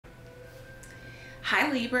Hi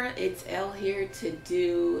Libra, it's Elle here to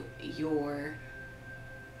do your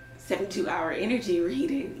 72-hour energy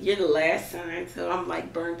reading. You're the last sign, so I'm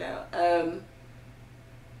like burned out.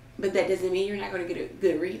 But that doesn't mean you're not going to get a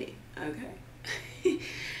good reading. Okay.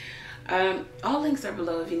 All links are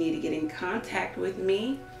below if you need to get in contact with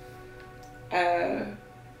me.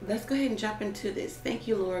 Let's go ahead and jump into this. Thank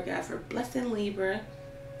you, Lord God, for blessing Libra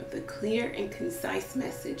with a clear and concise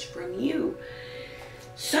message from you.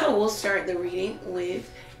 So we'll start the reading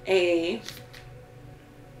with a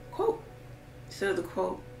quote. So the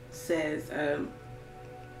quote says,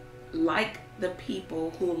 like the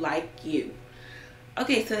people who like you.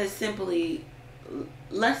 Okay, so it's simply,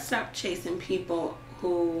 let's stop chasing people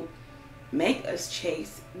who make us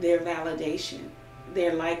chase their validation,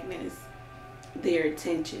 their likeness, their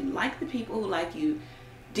attention. Like the people who like you.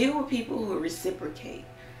 Deal with people who reciprocate.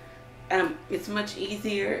 It's much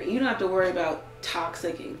easier. You don't have to worry about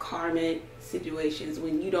toxic and karmic situations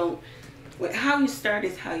when you don't. How you start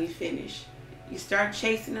is how you finish. You start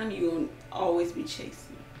chasing them, you will always be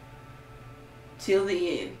chasing them till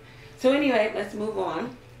the end. So anyway, let's move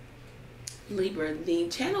on. Libra, the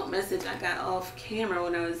channeled message I got off camera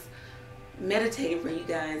when I was meditating for you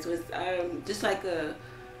guys was just like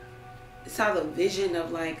saw the vision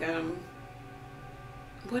of like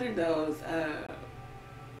what are those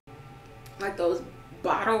like those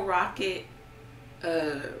bottle rocket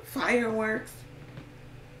fireworks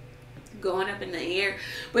going up in the air,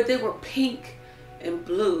 but they were pink and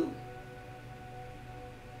blue.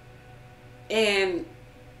 And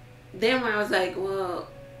then when I was like, well,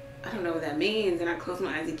 I don't know what that means, and I closed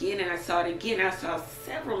my eyes again and I saw it again. I saw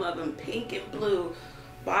several of them, pink and blue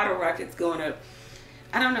bottle rockets going up.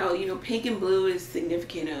 I don't know, you know, pink and blue is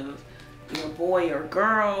significant of, you know, boy or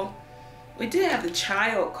girl. We do have the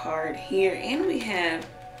Child card here, and we have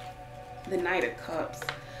the Knight of Cups.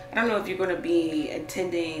 I don't know if you're going to be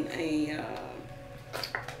attending a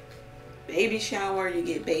baby shower, you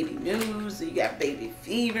get baby news, or you got baby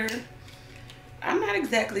fever. I'm not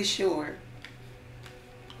exactly sure.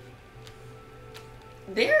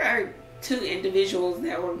 There are two individuals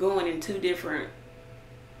that were going in two different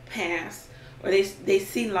paths, or they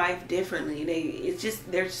see life differently.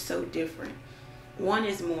 They're so different. One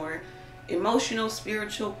is more emotional,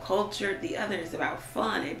 spiritual, culture. The other is about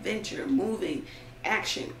fun, adventure, moving,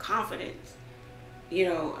 action, confidence, you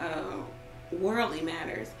know, worldly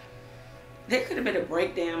matters. There could have been a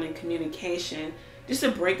breakdown in communication, just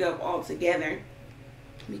a breakup altogether,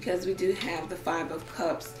 because we do have the Five of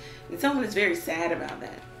Cups, and someone is very sad about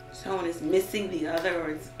that. Someone is missing the other,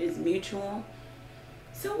 or is mutual.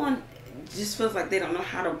 Someone just feels like they don't know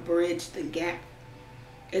how to bridge the gap.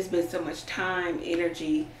 It's been so much time,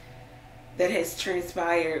 energy that has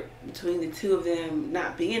transpired between the two of them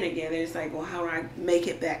not being together. It's like, well, how do I make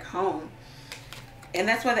it back home? And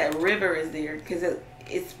that's why that river is there, because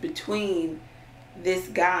it's between this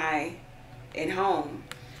guy and home.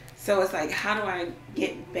 So it's like, how do I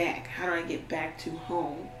get back? How do I get back to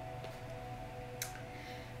home?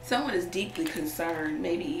 Someone is deeply concerned,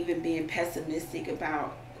 maybe even being pessimistic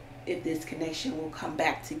about if this connection will come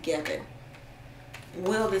back together.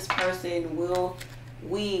 Will this person, will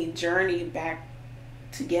we journey back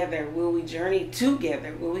together? Will we journey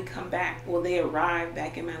together? Will we come back? Will they arrive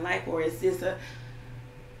back in my life? Or is this a,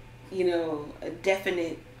 you know, a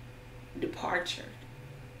definite departure?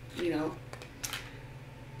 You know,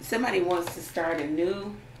 somebody wants to start a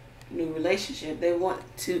new relationship. They want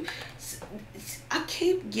to, I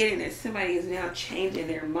keep getting that somebody is now changing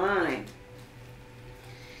their mind.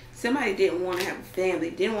 Somebody didn't want to have a family,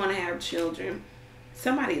 didn't want to have children.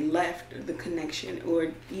 Somebody left the connection,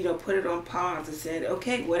 or, you know, put it on pause and said,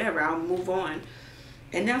 okay, whatever, I'll move on.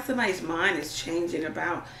 And now somebody's mind is changing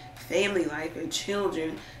about family life and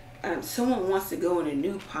children. Someone wants to go in a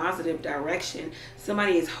new positive direction.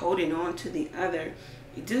 Somebody is holding on to the other.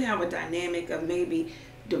 You do have a dynamic of maybe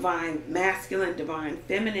divine masculine, divine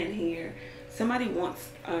feminine here. Somebody wants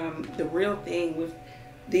the real thing with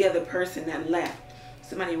the other person that left.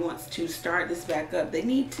 Somebody wants to start this back up. They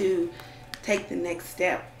need to take the next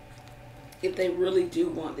step if they really do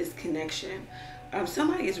want this connection.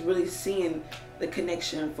 Somebody is really seeing the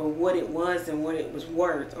connection for what it was and what it was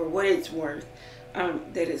worth, or what it's worth,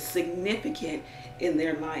 that is significant in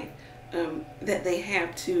their life, that they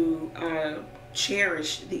have to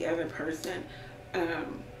cherish the other person,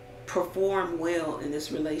 perform well in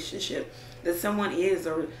this relationship, that someone is,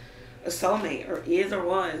 or a soulmate, or is or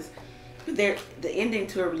was. The ending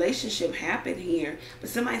to a relationship happened here, but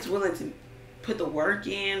somebody's willing to put the work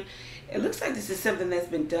in. It looks like this is something that's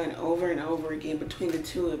been done over and over again between the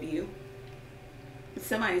two of you.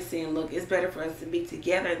 Somebody's saying, look, it's better for us to be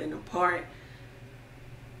together than apart.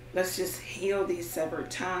 Let's just heal these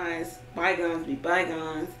severed ties. Bygones be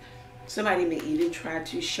bygones. Somebody may even try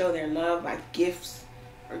to show their love by gifts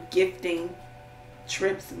or gifting,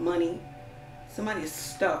 trips, money. Somebody is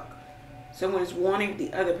stuck. Someone is wanting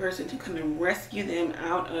the other person to come and rescue them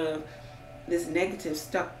out of this negative,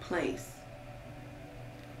 stuck place.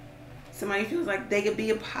 Somebody feels like they could be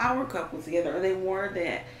a power couple together, or they were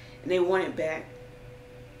that and they want it back.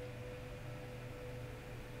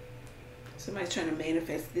 Somebody's trying to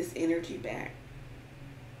manifest this energy back.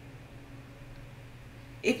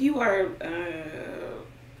 If you are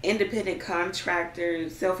independent contractor,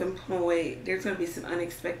 self-employed, there's going to be some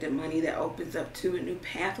unexpected money that opens up to a new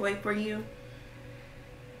pathway for you.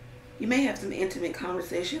 You may have some intimate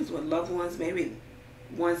conversations with loved ones, maybe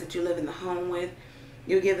ones that you live in the home with.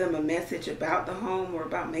 You'll give them a message about the home, or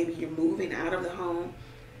about maybe you're moving out of the home.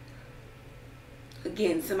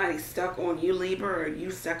 Again, somebody's stuck on you, Libra, or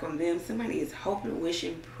you stuck on them. Somebody is hoping,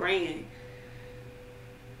 wishing, praying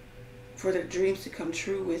for their dreams to come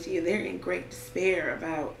true with you. They're in great despair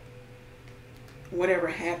about whatever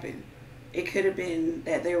happened. It could have been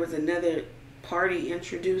that there was another party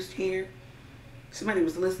introduced here. Somebody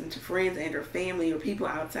was listening to friends and or family or people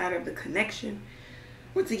outside of the connection.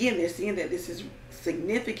 Once again, they're seeing that this is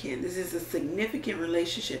significant. This is a significant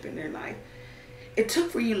relationship in their life. It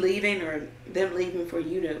took for you leaving, or them leaving, for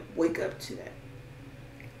you to wake up to that.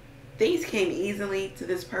 Things came easily to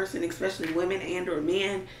this person, especially women and or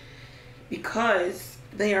men, because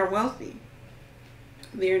they are wealthy.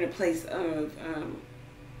 They're in a place of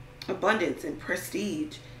abundance and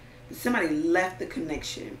prestige. Somebody left the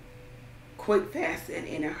connection quick, fast, and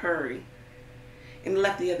in a hurry, and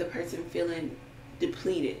left the other person feeling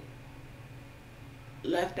depleted,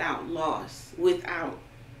 left out, lost, without.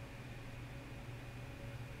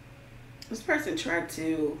 This person tried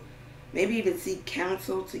to maybe even seek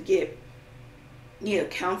counsel to get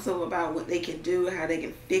counsel about what they can do, how they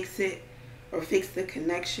can fix it, or fix the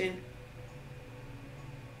connection.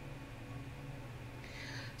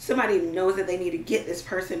 Somebody knows that they need to get this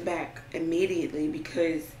person back immediately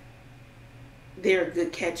because they're a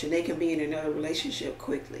good catch and they can be in another relationship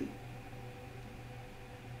quickly.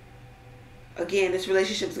 Again, this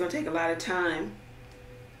relationship is going to take a lot of time.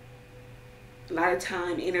 A lot of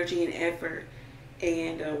time, energy, and effort,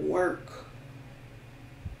 and work.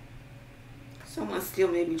 Someone still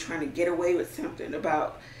may be trying to get away with something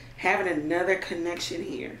about having another connection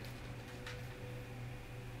here.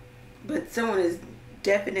 But someone is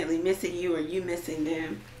definitely missing you, or you missing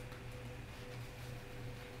them.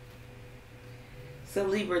 So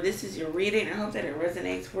Libra, this is your reading. I hope that it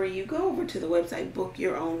resonates for you. Go over to the website, book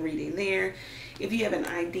your own reading there. If you have an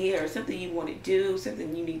idea or something you want to do,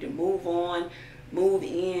 something you need to move on, move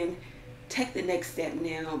in, take the next step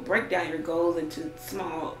now. Break down your goals into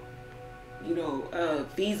small,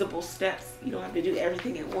 feasible steps. You don't have to do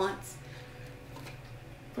everything at once.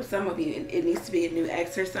 For some of you, it needs to be a new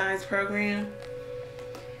exercise program.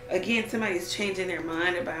 Again, somebody's changing their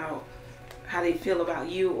mind about how they feel about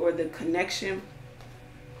you or the connection.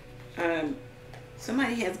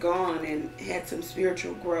 Somebody has gone and had some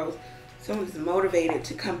spiritual growth. Someone's motivated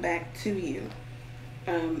to come back to you.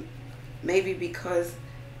 Maybe because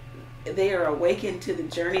they are awakened to the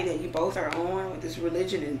journey that you both are on with this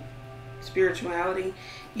religion and spirituality.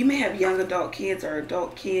 You may have young adult kids or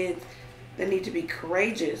adult kids that need to be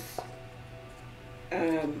courageous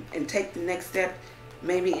and take the next step,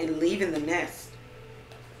 maybe in leaving the nest.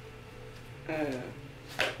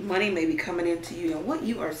 Money may be coming into you, and what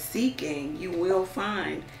you are seeking you will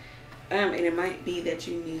find, and it might be that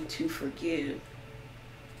you need to forgive.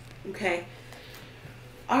 Okay,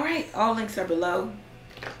 all right, all links are below.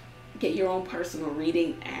 Get your own personal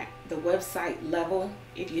reading at the website level.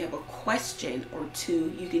 If you have a question or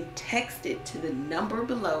two, you can text it to the number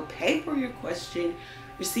below. Pay for your question,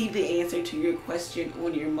 receive the answer to your question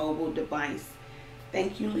on your mobile device.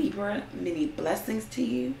 Thank you, Libra. Many blessings to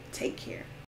you. Take care.